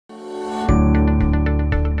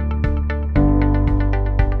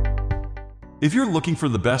If you're looking for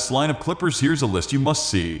the best line of clippers, here's a list you must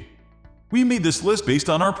see. We made this list based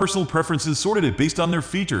on our personal preferences, sorted it based on their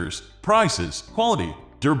features, prices, quality,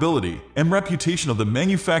 durability, and reputation of the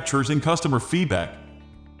manufacturers and customer feedback.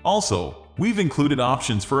 Also, we've included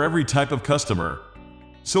options for every type of customer.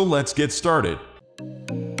 So let's get started.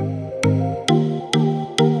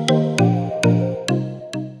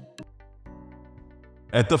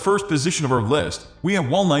 At the first position of our list, we have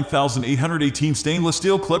Wahl 9818 stainless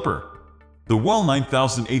steel clipper. The Wahl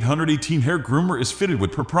 9818 hair groomer is fitted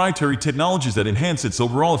with proprietary technologies that enhance its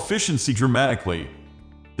overall efficiency dramatically.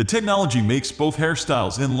 The technology makes both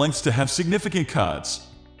hairstyles and lengths to have significant cuts.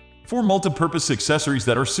 4 multi-purpose accessories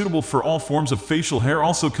that are suitable for all forms of facial hair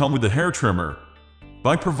also come with the hair trimmer.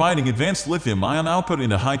 By providing advanced lithium-ion output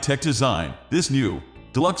in a high-tech design, this new,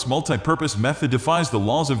 deluxe multi-purpose method defies the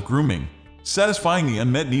laws of grooming, satisfying the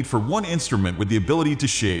unmet need for one instrument with the ability to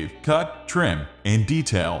shave, cut, trim, and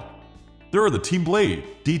detail. There are the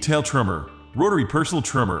T-blade, detail trimmer, rotary personal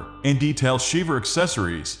trimmer, and detail shaver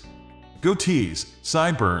accessories. Goatees,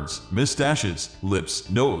 sideburns, mustaches, lips,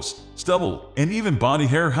 nose, stubble, and even body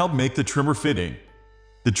hair help make the trimmer fitting.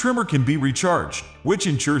 The trimmer can be recharged, which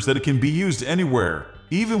ensures that it can be used anywhere,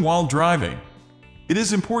 even while driving. It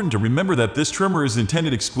is important to remember that this trimmer is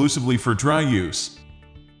intended exclusively for dry use.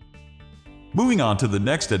 Moving on to the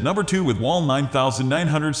next at number 2 with Wahl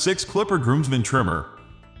 9906 Clipper Groomsman Trimmer.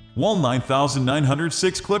 Wahl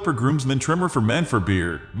 9906 Clipper Groomsman Trimmer for men for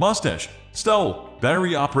beard, mustache, stubble,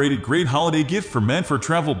 battery-operated great holiday gift for men for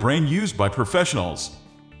travel, brand used by professionals.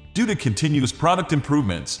 Due to continuous product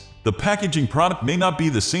improvements, the packaging product may not be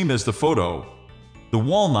the same as the photo. The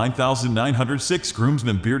Wahl 9906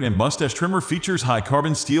 Groomsman Beard and Mustache Trimmer features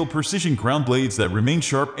high-carbon steel precision ground blades that remain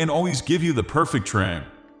sharp and always give you the perfect trim.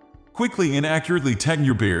 Quickly and accurately tag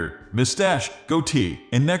your beard, mustache, goatee,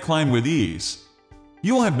 and neckline with ease.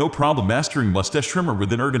 You'll have no problem mastering mustache trimmer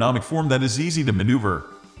with an ergonomic form that is easy to maneuver.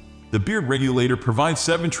 The beard regulator provides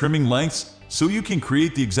 7 trimming lengths, so you can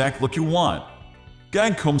create the exact look you want.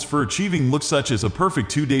 Guide combs for achieving looks such as a perfect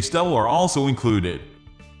 2-day stubble are also included.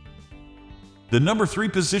 The number 3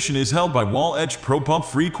 position is held by Wahl Edge Pro Pump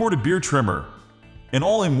Free Corded Beard Trimmer. An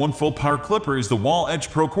all-in-one full-power clipper is the Wahl Edge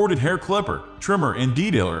Pro Corded Hair Clipper, Trimmer, and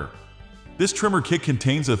Detailer. This trimmer kit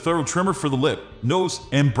contains a thorough trimmer for the lip, nose,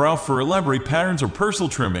 and brow for elaborate patterns or personal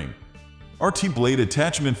trimming. Our T-blade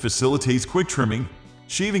attachment facilitates quick trimming,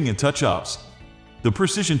 shaving, and touch-ups. The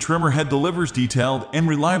precision trimmer head delivers detailed and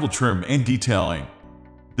reliable trim and detailing.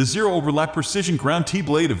 The zero-overlap precision ground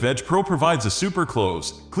T-blade of Edge Pro provides a super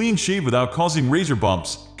close, clean shave without causing razor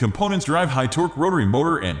bumps. Components drive high-torque rotary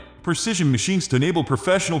motor and precision machines to enable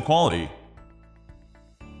professional quality.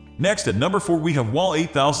 Next at number 4 we have Wahl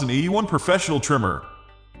 8081 Professional Trimmer.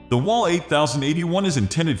 The Wahl 8081 is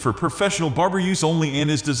intended for professional barber use only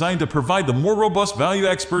and is designed to provide the more robust value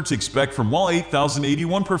experts expect from Wahl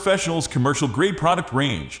 8081 Professional's commercial-grade product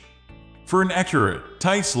range. For an accurate,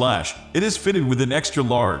 tight slash, it is fitted with an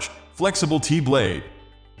extra-large, flexible T-blade.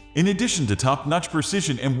 In addition to top-notch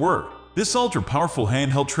precision and work, this ultra-powerful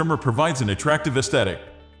handheld trimmer provides an attractive aesthetic.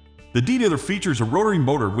 The detailer features a rotary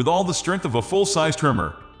motor with all the strength of a full-size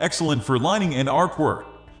trimmer, excellent for lining and arc work,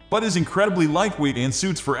 but is incredibly lightweight and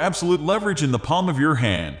suits for absolute leverage in the palm of your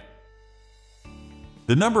hand.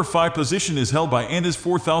 The number 5 position is held by Andis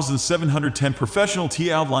 4710 Professional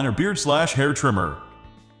T-Outliner Beard/Hair Trimmer.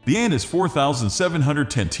 The Andis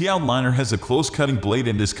 4710 T-Outliner has a close-cutting blade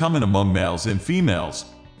and is common among males and females.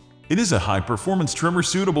 It is a high-performance trimmer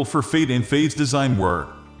suitable for fade and fades design work.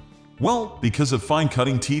 Well, because of fine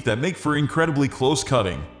cutting teeth that make for incredibly close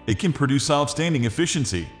cutting, it can produce outstanding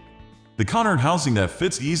efficiency. The contoured housing that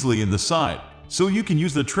fits easily in the side, so you can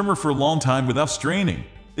use the trimmer for a long time without straining,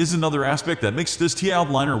 is another aspect that makes this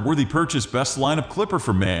T-Outliner worthy purchase best lineup clipper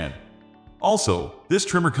for man. Also, this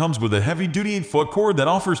trimmer comes with a heavy-duty 8-foot cord that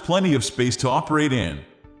offers plenty of space to operate in.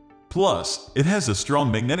 Plus, it has a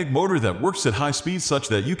strong magnetic motor that works at high speeds such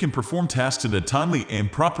that you can perform tasks in a timely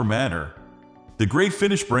and proper manner. The great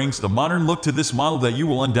finish brings the modern look to this model that you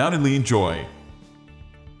will undoubtedly enjoy.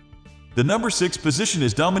 The number 6 position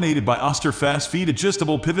is dominated by OSTER Fast Feed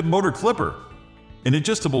Adjustable Pivot Motor Clipper. An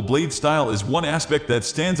adjustable blade style is one aspect that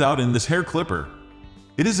stands out in this hair clipper.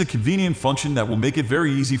 It is a convenient function that will make it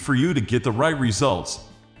very easy for you to get the right results.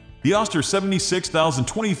 The OSTER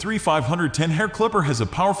 76523-510 hair clipper has a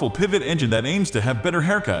powerful pivot engine that aims to have better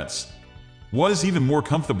haircuts. What is even more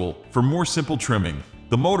comfortable, for more simple trimming,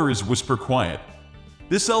 the motor is whisper quiet.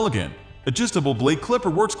 This elegant, adjustable blade clipper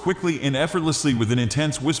works quickly and effortlessly with an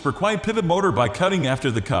intense whisper quiet pivot motor by cutting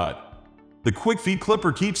after the cut. The quick feed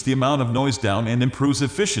clipper keeps the amount of noise down and improves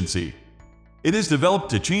efficiency. It is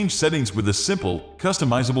developed to change settings with a simple,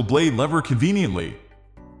 customizable blade lever conveniently.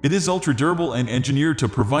 It is ultra durable and engineered to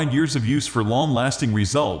provide years of use for long-lasting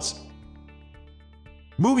results.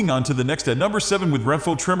 Moving on to the next at number 7 with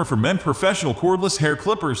Renpho trimmer for men professional cordless hair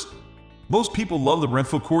clippers. Most people love the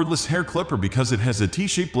Renpho cordless hair clipper because it has a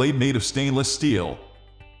T-shaped blade made of stainless steel.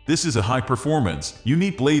 This is a high-performance,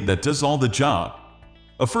 unique blade that does all the job.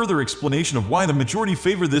 A further explanation of why the majority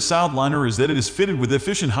favor this outliner is that it is fitted with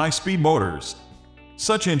efficient high-speed motors.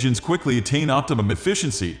 Such engines quickly attain optimum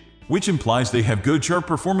efficiency, which implies they have good sharp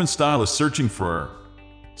performance stylists searching for.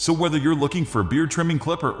 So whether you're looking for a beard trimming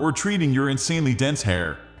clipper or treating your insanely dense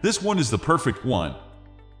hair, this one is the perfect one.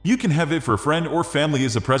 You can have it for a friend or family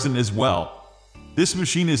as a present as well. This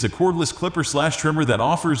machine is a cordless clipper/trimmer that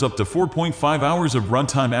offers up to 4.5 hours of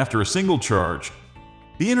runtime after a single charge.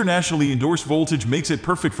 The internationally endorsed voltage makes it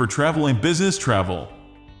perfect for travel and business travel.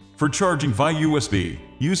 For charging via USB,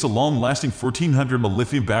 use a long-lasting 1400 mAh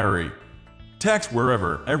lithium battery. Tax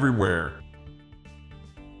wherever, everywhere.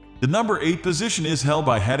 The number 8 position is held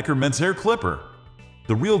by Hatteker men's hair clipper.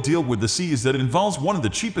 The real deal with the C is that it involves one of the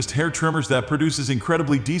cheapest hair trimmers that produces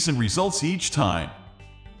incredibly decent results each time.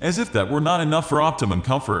 As if that were not enough for optimum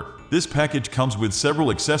comfort, this package comes with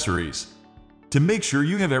several accessories. To make sure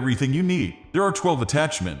you have everything you need, there are 12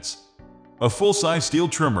 attachments. A full-size steel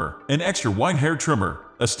trimmer, an extra wide hair trimmer,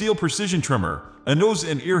 a steel precision trimmer, a nose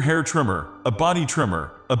and ear hair trimmer, a body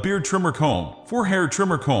trimmer, a beard trimmer comb, 4 hair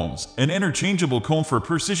trimmer combs, an interchangeable comb for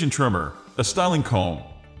precision trimmer, a styling comb.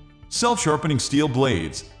 Self-sharpening steel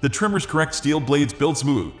blades. The trimmer's correct steel blades build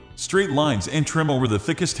smooth, straight lines and trim over the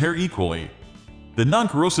thickest hair equally. The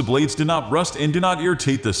non-corrosive blades do not rust and do not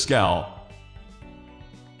irritate the scalp.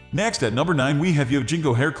 Next at number 9 we have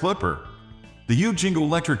YOGINGO hair clipper. The YOGINGO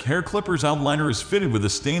electric hair clipper's outliner is fitted with a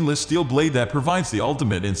stainless steel blade that provides the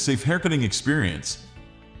ultimate and safe haircutting experience.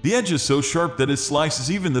 The edge is so sharp that it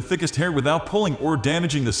slices even the thickest hair without pulling or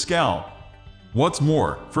damaging the scalp. What's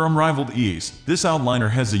more, for unrivaled ease, this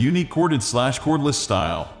outliner has a unique corded/cordless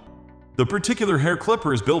style. The particular hair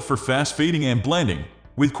clipper is built for fast fading and blending,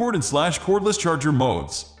 with corded/cordless charger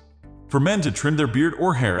modes. For men to trim their beard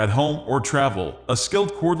or hair at home or travel, a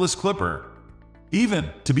skilled cordless clipper. Even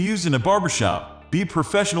to be used in a barbershop, be a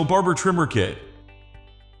professional barber trimmer kit.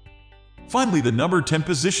 Finally, the number 10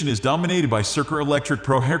 position is dominated by SURKER Electric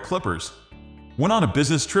Pro hair clippers. When on a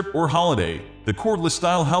business trip or holiday, the cordless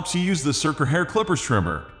style helps you use the SURKER hair clippers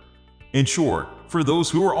trimmer. In short, for those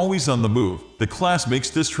who are always on the move, the class makes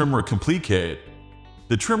this trimmer a complete kit.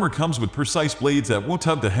 The trimmer comes with precise blades that won't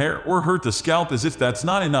tug the hair or hurt the scalp. As if that's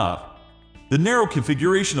not enough, the narrow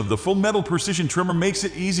configuration of the full metal precision trimmer makes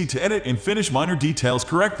it easy to edit and finish minor details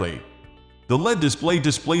correctly. The LED display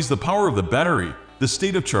displays the power of the battery, the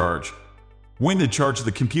state of charge. When to charge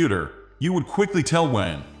the computer, you would quickly tell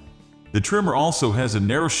when. The trimmer also has a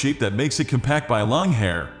narrow shape that makes it compact by allowing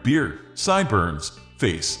hair, beard, sideburns,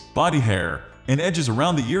 face, body hair, and edges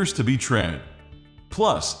around the ears to be trimmed.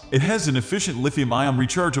 Plus, it has an efficient lithium-ion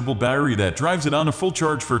rechargeable battery that drives it on a full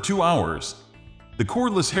charge for 2 hours. The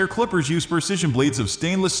cordless hair clippers use precision blades of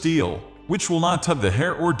stainless steel, which will not tug the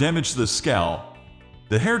hair or damage the scalp.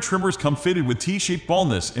 The hair trimmers come fitted with T-shaped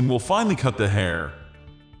baldness and will finely cut the hair.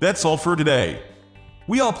 That's all for today.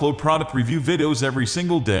 We upload product review videos every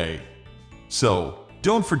single day. So,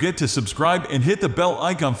 don't forget to subscribe and hit the bell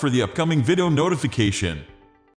icon for the upcoming video notification.